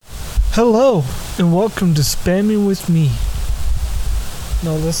Hello, and welcome to Spamming with Me.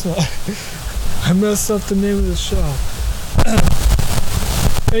 No, that's not. I messed up the name of the show.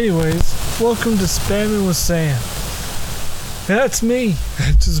 Anyways, welcome to Spamming with Sam. That's me.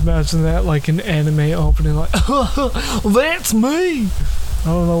 Just imagine that like an anime opening, like, that's me. I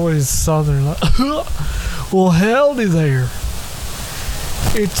don't know what is southern, like, well, howdy there.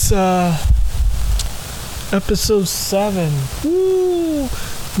 It's, episode 7. Woo!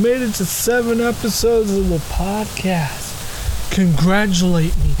 Made it to 7 episodes of the podcast.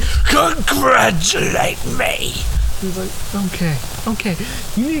 Congratulate me. Congratulate me. He's like, okay,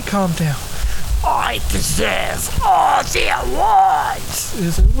 you need to calm down. I deserve all the awards.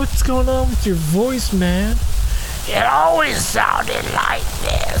 He's like, what's going on with your voice, man? It always sounded like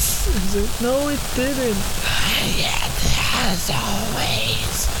this. He's like, no, it didn't. Yeah, as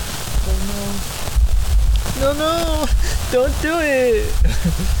always. No, don't do it.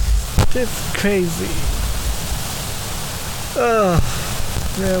 That's crazy.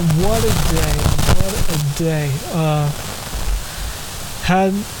 Man, what a day.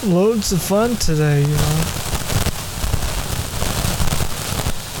 Had loads of fun today, you know.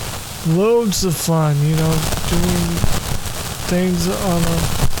 Loads of fun, you know, doing things on a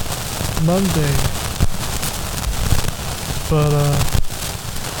Monday.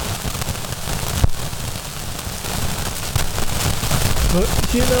 But,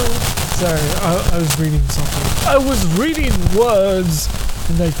 you know, sorry, I was reading something. I was reading words,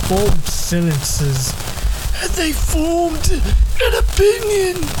 and they formed sentences. And they formed an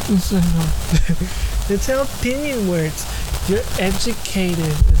opinion. That's how opinion works. You're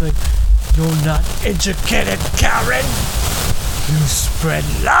educated. It's like, you're not educated, Karen. You spread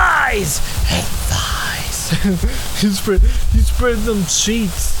lies and lies. you spread them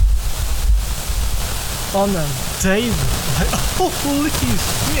cheats on them daily. Like, holy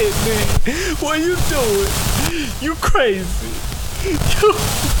shit, man. What are you doing? You crazy. You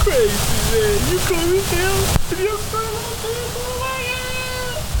crazy, man. You coming down with your friend on people like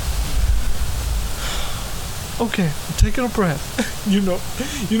that. Okay, I'm taking a breath. You know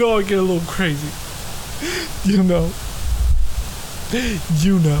I get a little crazy. You know.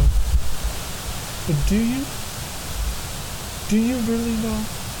 But do you? Do you really know?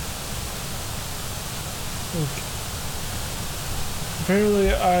 Okay. Apparently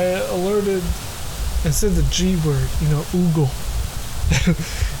I alerted and said the G word, you know, Oogle.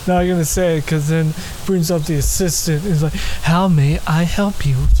 Not gonna say it because then brings up the assistant and is like, how may I help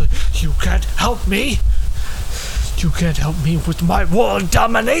you? It's like, you can't help me. You can't help me with my world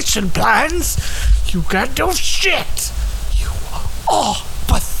domination plans. You can't do shit. You are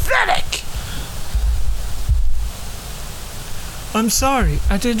pathetic. I'm sorry,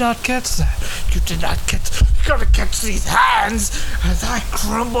 I did not catch that. You did not catch. You gotta catch these hands as I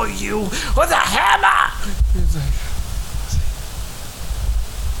crumble you with a hammer. He's like,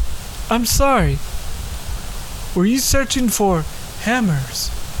 I'm sorry. Were you searching for hammers?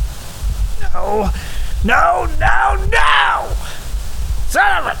 No.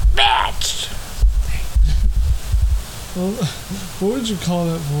 Son of a bitch. Well, what would you call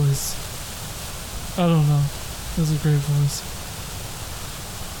that voice? I don't know. It was a great voice.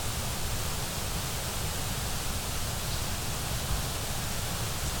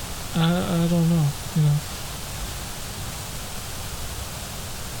 I don't know, you know.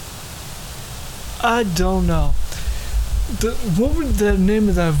 I don't know. What would the name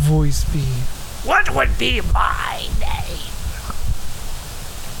of that voice be? What would be my name?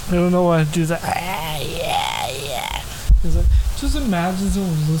 I don't know why I do that. Yeah. It's like, just imagine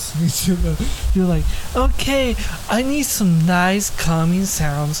someone listening to that. You're like, okay, I need some nice calming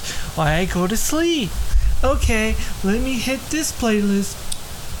sounds while I go to sleep. Okay, let me hit this playlist.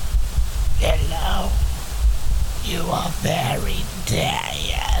 Hello. You are very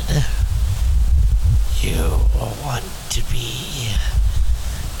tired. You want to be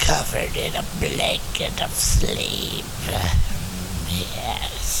covered in a blanket of sleep.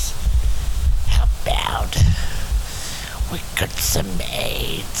 Yes. How about we cook some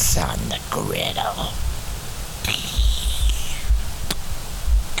eggs on the griddle?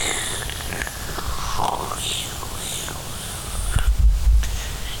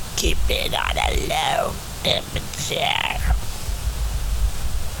 Keep it on a low temperature.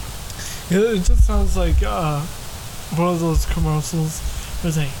 Yeah, it just sounds like one of those commercials where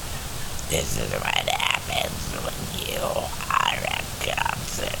it's like, this is what happens when you are a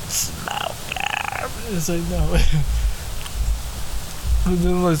constant smoker. It's like, no. And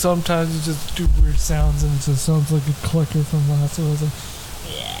then like sometimes you just do weird sounds and it just sounds like a clicker from last one. It's like,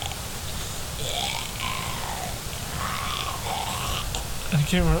 I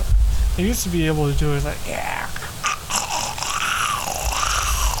can't remember. I used to be able to do it like, yeah.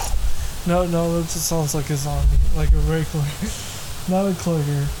 No, that just sounds like a zombie, like a regular, not a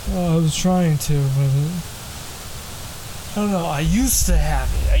clicker. Oh, I was trying to, but I don't know. I used to have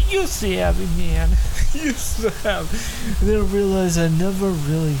it, man. I used to have it. And then I realized I never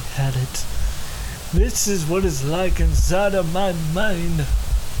really had it. This is what it's like inside of my mind.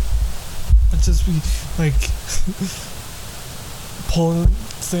 I'd just be like pulling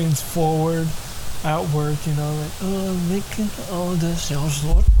things forward at work, you know, like, oh, I'm making all this house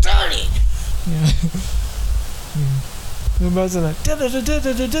look dirty. Yeah. Imagine that.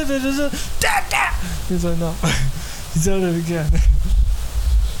 He's like, no. He's at it again.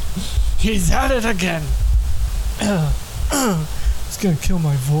 He's at it again. It's gonna kill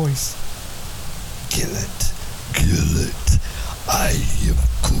my voice. Kill it. I am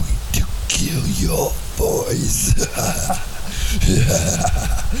going to kill your voice.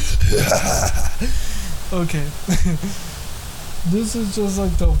 Okay. This is just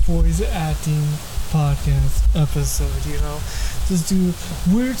like the voice acting podcast episode, you know? Just do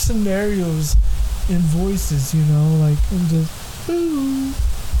weird scenarios and voices, you know? Like, and just, ooh.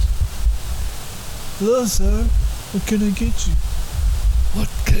 Hello, sir. What can I get you? What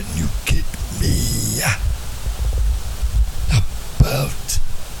can you get me? About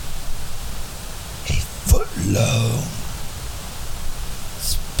a foot-long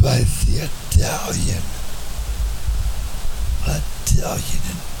spicy Italian and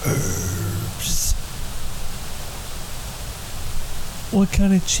herbs. What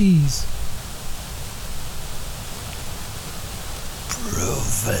kind of cheese?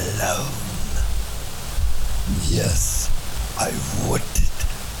 Provolone. Yes, I want it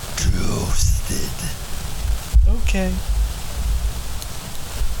toasted. Okay.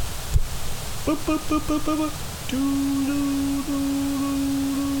 Boop, boop, boop, boop, boop, boop.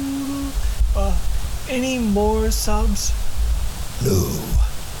 Any more subs? No,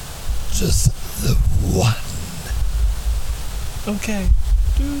 just the one. Okay.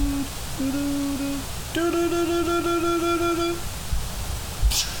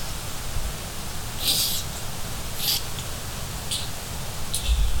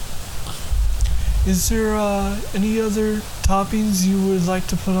 Is there any other toppings you would like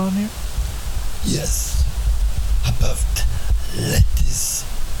to put on here? Yes, about lettuce,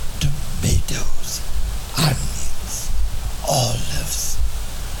 tomatoes, onions, olives,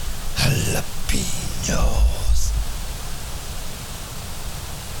 jalapenos,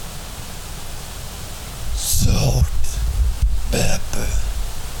 salt, pepper,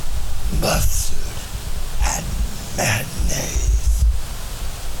 mustard, and mayonnaise.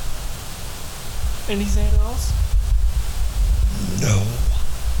 Anything else? No.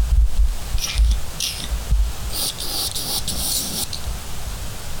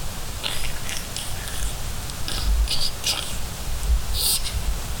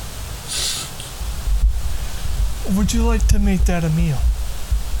 Would you like to make that a meal?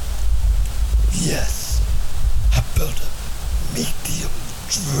 Yes, about a medium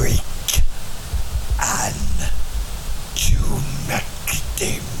drink and 2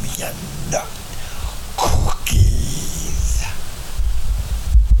 macadamia nut cookies.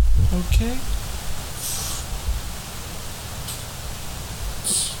 Okay.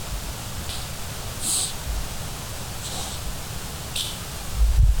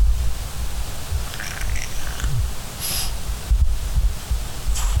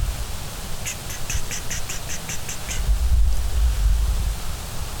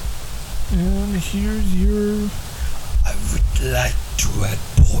 And here's your... I would like to add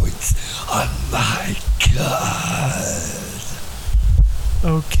points on my card.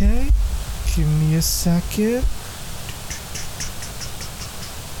 Okay. Give me a second.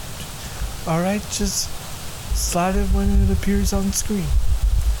 Alright, just slide it when it appears on screen.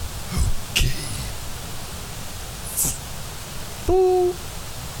 Okay. Boo!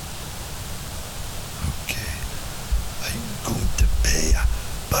 Okay. I'm going to pay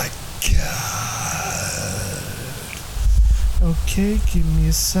by card. Okay, give me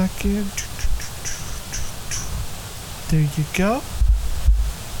a second. There you go.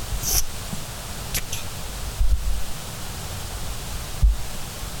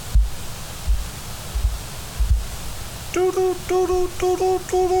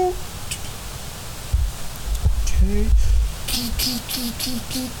 Okay.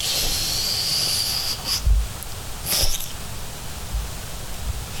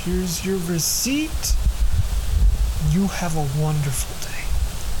 Here's your receipt. You have a wonderful day.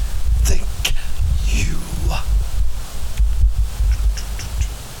 Thank you.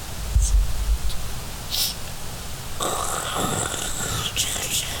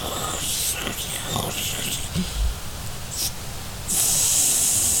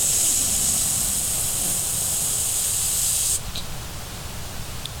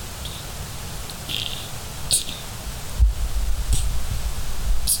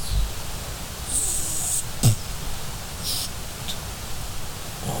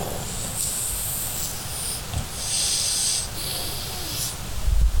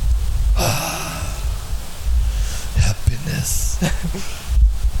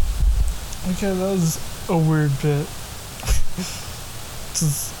 Okay, that was a weird bit.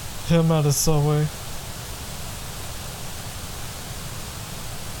 Just him at a Subway.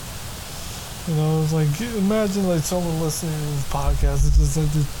 You know, it's like, imagine like someone listening to this podcast, it's just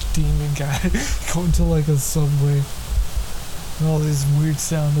like this demon guy going to like a Subway and all these weird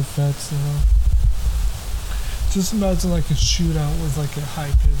sound effects, you know. Just imagine like a shootout with like a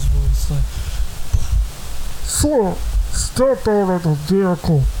high-pitched voice, like, "Sir, step out of the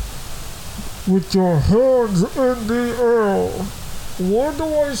vehicle with your hands in the air. Why do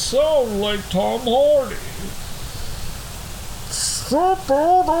I sound like Tom Hardy? Step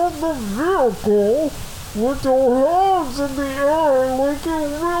out of the vehicle with your hands in the air like you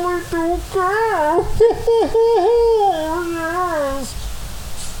really do care." Yes.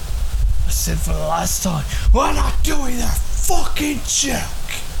 I said for the last time, we're not doing that fucking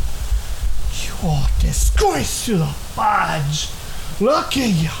joke. You are a disgrace to the badge. Look at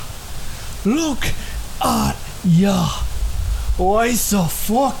ya. Look at ya. Waste of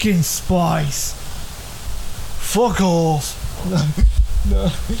fucking spice. Fuck alls.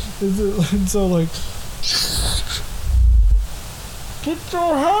 No. It's so like, put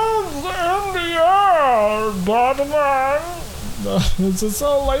your hands in the air, Batman. No, it's a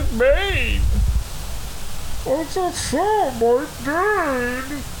sound like Bane. It's a sound like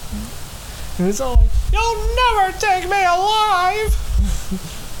Bane. And it's all like, you'll never take me alive.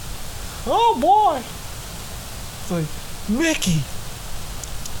 Oh boy. It's like, Mickey.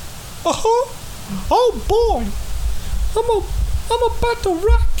 Oh boy. I'm about to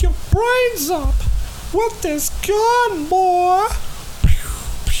rack your brains up with this gun, boy.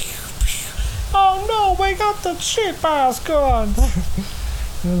 Oh no, we got the cheap ass gun.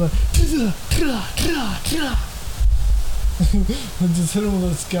 And like, and just hit him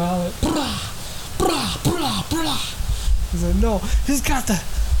with a scarlet. He's like, no, he's got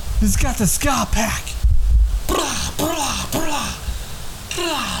the scar pack.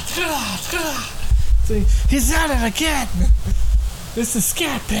 See, he's at it again. It's the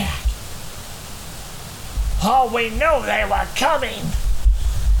scat pack. Oh, we knew they were coming.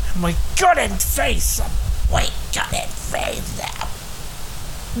 And we couldn't face them. We couldn't face them.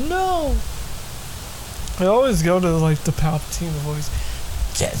 No. I always go to like the Palpatine voice.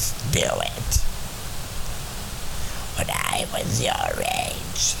 Just do it. When I was your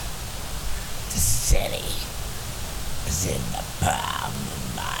age, the city was in the palm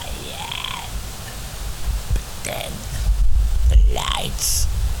of my hand. But then the lights,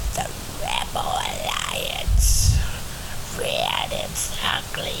 the Rebel Alliance, reared its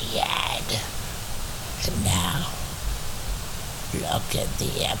ugly head. And now, look at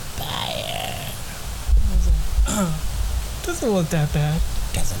the Empire. Doesn't look that bad.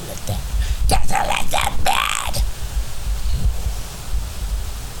 Doesn't look that bad.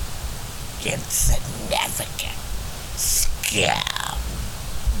 Insignificant scum.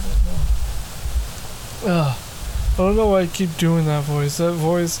 I don't know why I keep doing that voice. That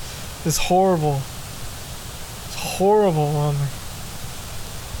voice is horrible. It's horrible on me.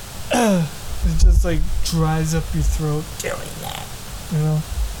 It just like dries up your throat doing that. You know?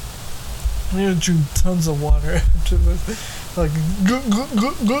 I'm gonna drink tons of water after this. Like, go.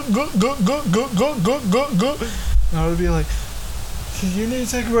 And I would be like, you need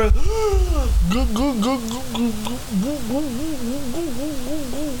to take a breath.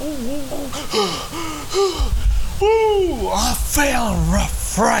 Ooh, I feel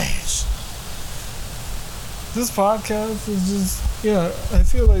refreshed. This podcast is just, I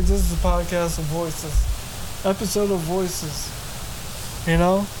feel like this is a podcast of voices. Episode of voices. You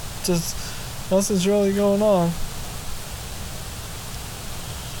know? Just, nothing's really going on.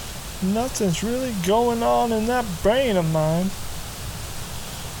 Nothing's really going on in that brain of mine.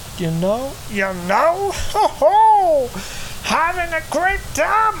 You know? Ho-ho! Having a great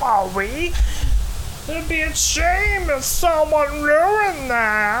time, are we? It'd be a shame if someone ruined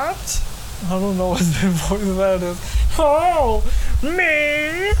that. I don't know what the voice that is. Oh,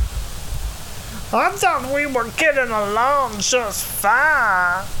 me? I thought we were getting along just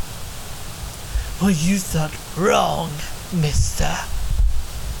fine. Well, you thought wrong, mister.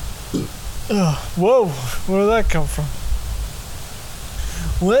 Whoa, where did that come from?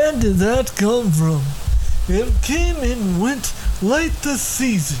 Where did that come from? It came and went like the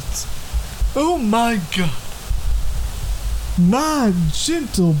seasons. Oh my God. My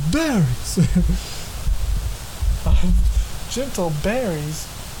gentle berries. Gentle berries?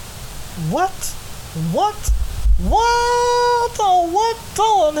 What? Oh, what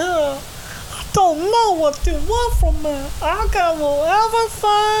on here? I don't know what you want from me. I got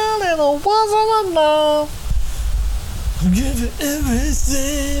everything and it wasn't enough. I'm giving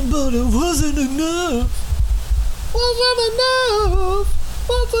everything, but it wasn't enough. Wasn't enough.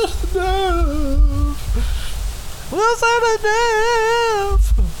 Wasn't enough. Wasn't enough.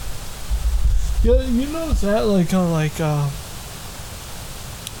 Yeah, you notice that, like, kind of like,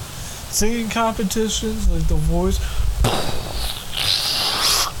 singing competitions, like The Voice.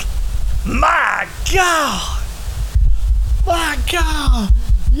 My God! My God!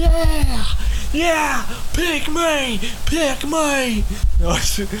 Yeah! Yeah! Pick me! Pick me!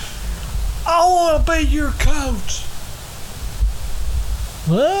 I want to be your coach!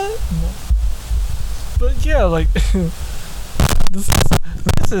 What? But yeah, like, this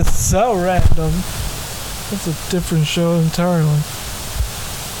is so random. It's a different show entirely.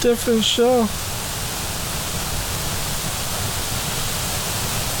 Different show.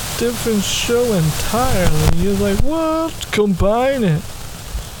 Different show entirely. You're like, what? Combine it.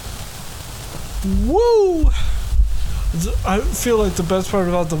 Woo! I feel like the best part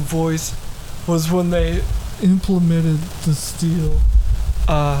about The Voice was when they implemented the steal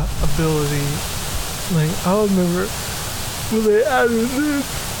ability. Like, I remember when they added it.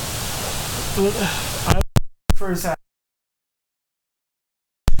 But I first had.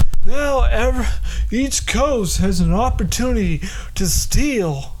 Now each coach has an opportunity to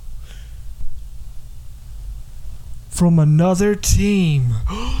steal from another team.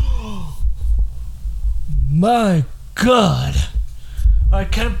 My God, I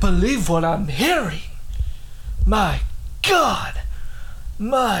can't believe what I'm hearing. My God,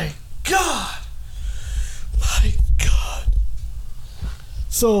 my God, my God.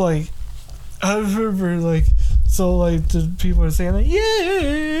 So like, I remember like, so like the people are saying like,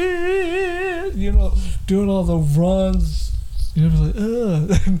 yeah, you know, doing all the runs. You know,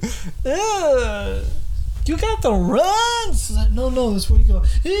 like, you got the runs. Like, no, that's where you go.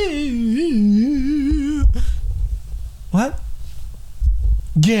 What?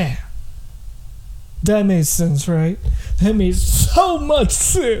 Yeah. That makes sense, right? That makes so much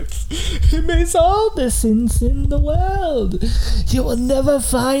sense. It makes all the sense in the world. You will never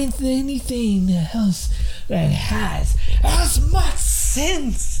find anything else that has as much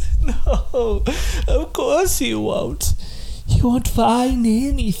sense. No, of course you won't. You won't find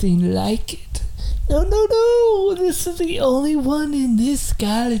anything like it. No. This is the only one in this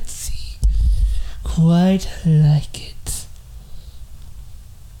galaxy quite like it.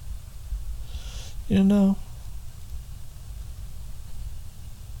 You know?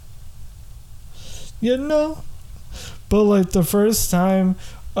 But like the first time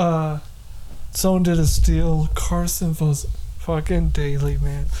someone did a steal, Carson was fucking daily,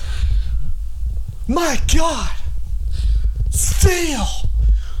 man. My God! Steal!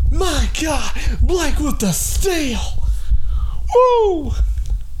 My God! Blake with the steal! Woo!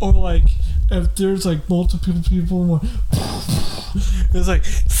 Or like, if there's like multiple people, it's like,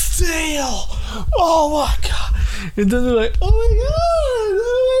 steal! Oh my God! And then they're like, oh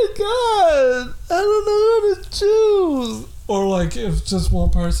my God! I don't know how to choose! Or like, if just one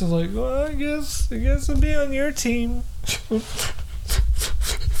person's like, well, I guess I'll be on your team.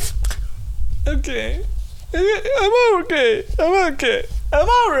 Okay. I'm okay. I'm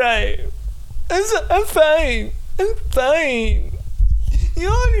alright. I'm fine. You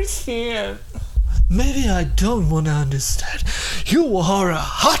understand? Maybe I don't want to understand. You are a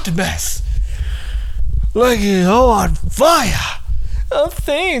hot mess. Like you're on fire. Oh,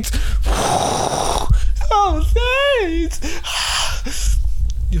 thanks. Oh, thanks.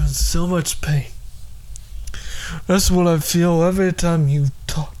 You're in so much pain. That's what I feel every time you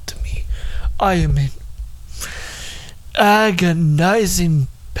talk to me. I am in agonizing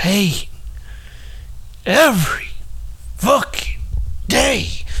pain every fucking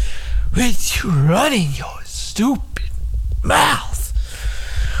day with you running your stupid mouth.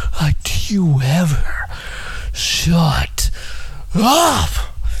 Like, do you ever shut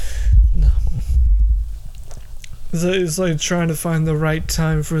up? No. It's like trying to find the right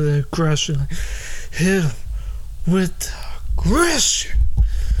time for the aggression. Like, hit him with the aggression.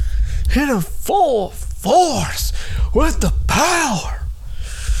 Hit him full force with the power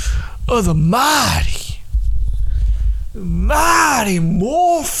of the mighty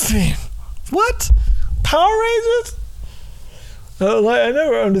Morphin. What? Power Rangers? Like, I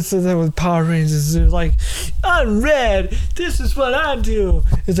never understood that with Power Rangers. They're like, I'm red, this is what I do.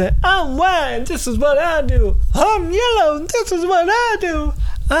 It's like, I'm white, this is what I do. I'm yellow, this is what I do.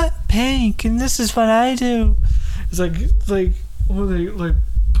 I'm pink, and this is what I do. It's like when they like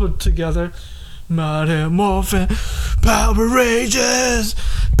put together Mighty Morphin Power Rangers,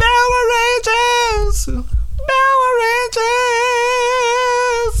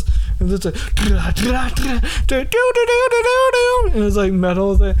 and it's like, and it's like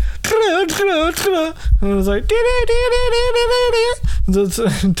metal, and it was like, it's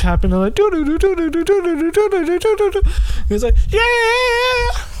tapping, and like, it's like,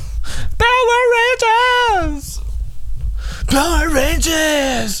 yeah, Power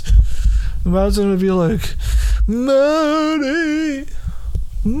Rangers. Imagine it'd be like, Mighty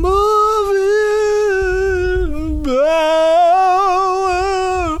Morphin Power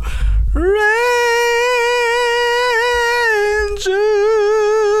Rangers.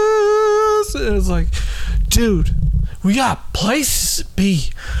 And it's like, dude, we got places to be.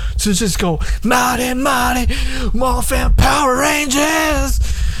 So just go, Mighty Morphin Power Rangers.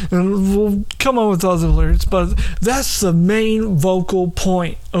 And we'll come up with other lyrics, but that's the main vocal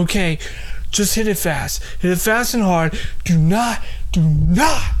point, okay? Just hit it fast. Hit it fast and hard. Do not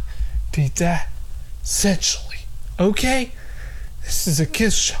beat that sensually. Okay? This is a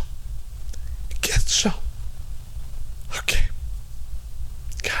kids show. Okay.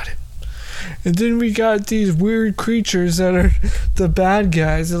 Got it. And then we got these weird creatures that are the bad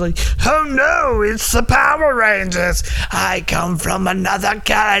guys. They're like, oh no, it's the Power Rangers. I come from another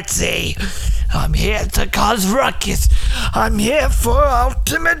galaxy. I'm here to cause ruckus. I'm here for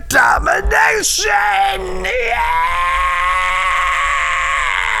ultimate domination. Yes!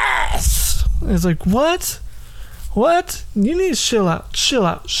 It's like, what? What? You need to chill out. Chill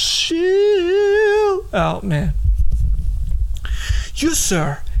out, man. You,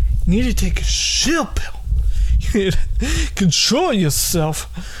 sir, need to take a chill pill. You need to control yourself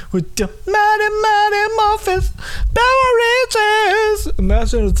with the Mighty Morphins Power Rangers.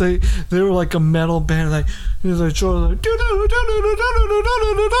 Imagine if they were like a metal band, like it was like Power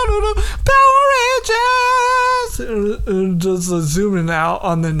Rangers, and just like zooming out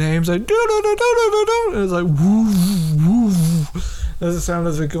on the names, like and it's like woo woo. That's the sound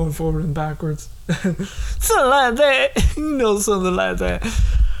as it going forward and backwards. Something like that. You know, something like that.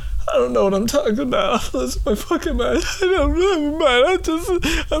 I don't know what I'm talking about. That's my fucking mind. I don't know. Mind.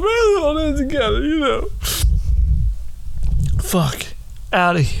 I'm really holding it together, you know. Fuck.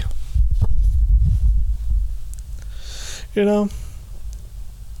 Out of here. You know?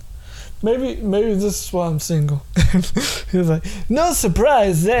 Maybe this is why I'm single. He was like, no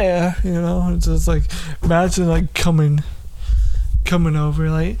surprise there. You know? It's just like, imagine like coming over,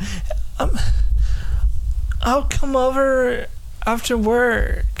 like, I'll come over after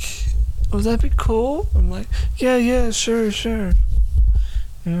work. Would that be cool? I'm like, yeah, sure. You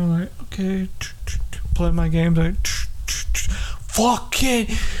know, like, okay, play my games, like, fucking,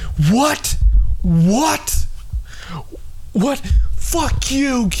 what? Fuck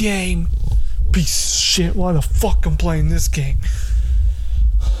you, game. Piece of shit, why the fuck I'm playing this game?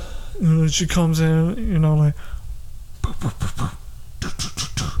 And then she comes in, you know, like,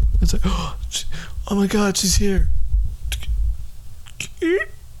 it's like, oh my god, she's here.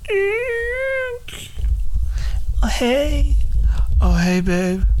 Oh hey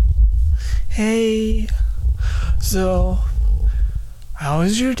babe. Hey. So how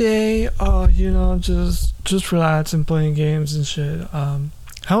was your day? Oh, you know, just relaxing, playing games and shit.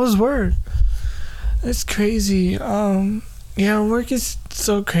 How was work? It's crazy. Yeah, work is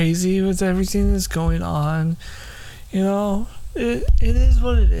so crazy with everything that's going on. You know, it is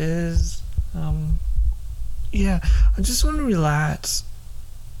what it is. Yeah, I just want to relax.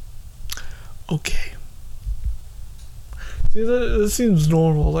 Okay. See, that seems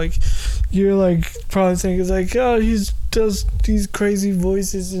normal. Like, you're like probably thinking like, oh, he does these crazy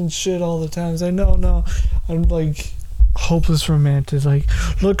voices and shit all the time. It's like, no, I'm like hopeless romantic. Like,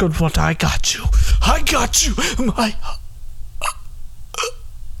 look at what I got you. My.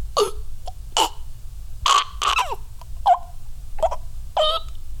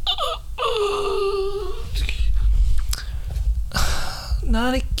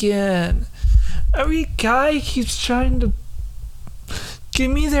 Not again. Every guy keeps trying to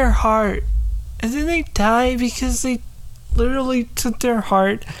give me their heart, and then they die because they literally took their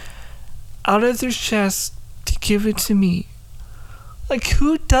heart out of their chest to give it to me. Like,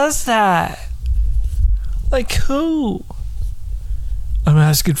 who does that? Like, who? I'm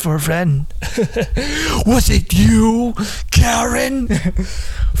asking for a friend. Was it you, Karen?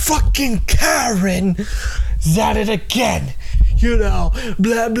 Fucking Karen! Is that it again? You know,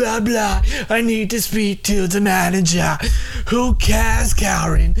 blah, blah, blah. I need to speak to the manager. Who cares,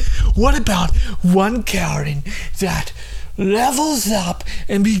 Karen? What about one Karen that levels up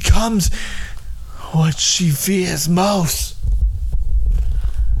and becomes what she fears most?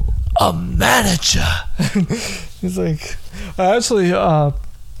 A manager. He's like, actually,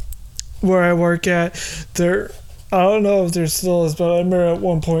 where I work at, I don't know if there still is, but I remember at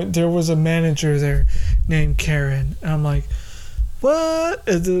one point there was a manager there named Karen. And I'm like, what?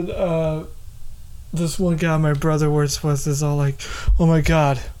 And then this one guy my brother works with is all like, oh my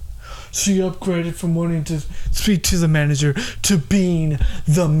god, she upgraded from wanting to speak to the manager to being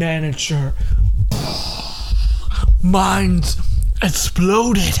the manager. Minds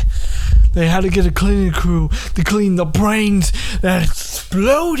exploded. They had to get a cleaning crew to clean the brains that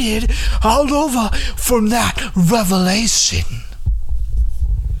exploded all over from that revelation.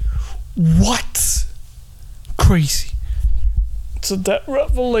 What? Crazy. So that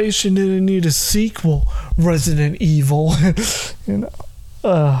revelation didn't need a sequel, Resident Evil. You know,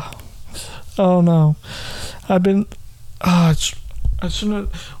 I don't know. I've been, I shouldn't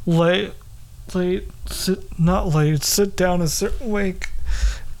sit down a certain way,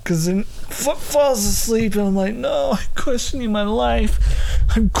 because then foot falls asleep and I'm like, no, I'm questioning my life.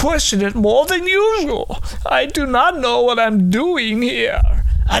 I'm questioning it more than usual. I do not know what I'm doing here.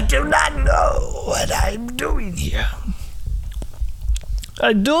 I do not know what I'm doing here.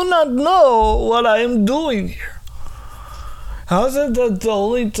 I do not know what I am doing here. How is it that the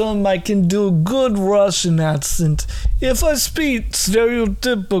only time I can do a good Russian accent if I speak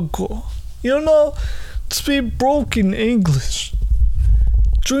stereotypical? You know, speak broken English.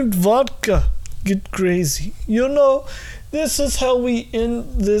 Drink vodka. Get crazy. You know, this is how we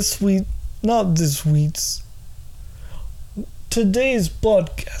end today's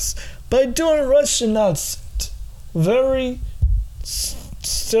podcast, by doing Russian accent. Very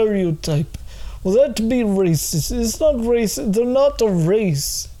stereotype. Well, that to be racist. It's not racist. They're not a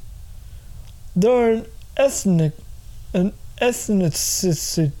race. They're an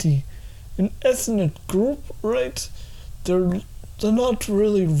ethnicity, an ethnic group, right? They're not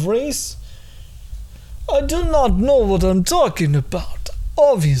really race. I do not know what I'm talking about,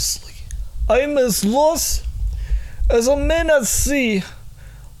 obviously. I am as lost as a man at sea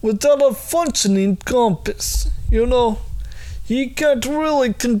without a functioning compass, you know? He can't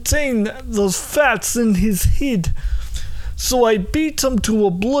really contain those fats in his head, so I beat him to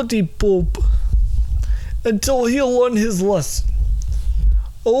a bloody pulp until he learned his lesson.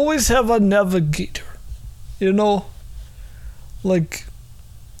 Always have a navigator, you know? Like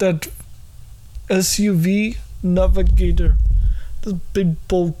that SUV navigator, the big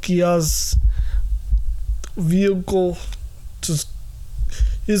bulky ass vehicle, just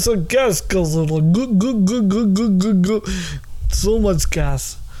it's a gas guzzler, go. So much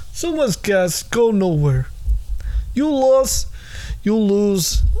gas, go nowhere. You lost, you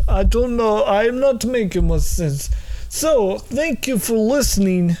lose. I don't know, I'm not making much sense. So thank you for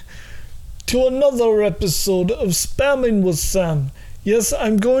listening to another episode of Spamming with Sam. Yes,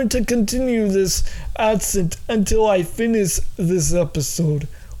 I'm going to continue this accent until I finish this episode,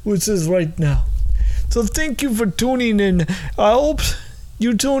 which is right now. So thank you for tuning in. I hope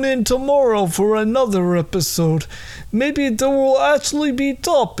you tune in tomorrow for another episode. Maybe there will actually be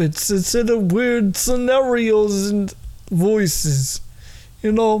topics instead of weird scenarios and voices.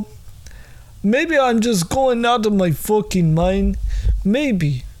 You know, maybe I'm just going out of my fucking mind.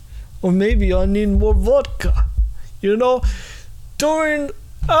 Maybe. Or maybe I need more vodka. You know, after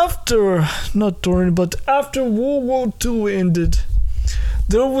World War II ended,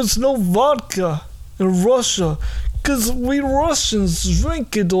 there was no vodka in Russia, because we Russians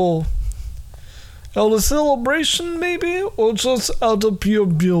drink it all. Out of celebration, maybe? Or just out of pure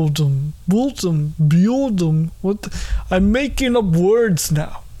boredom? I'm making up words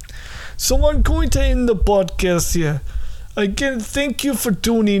now. So I'm going to end the podcast here. Again, thank you for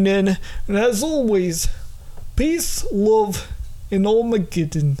tuning in. And as always, peace, love, and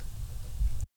Armageddon.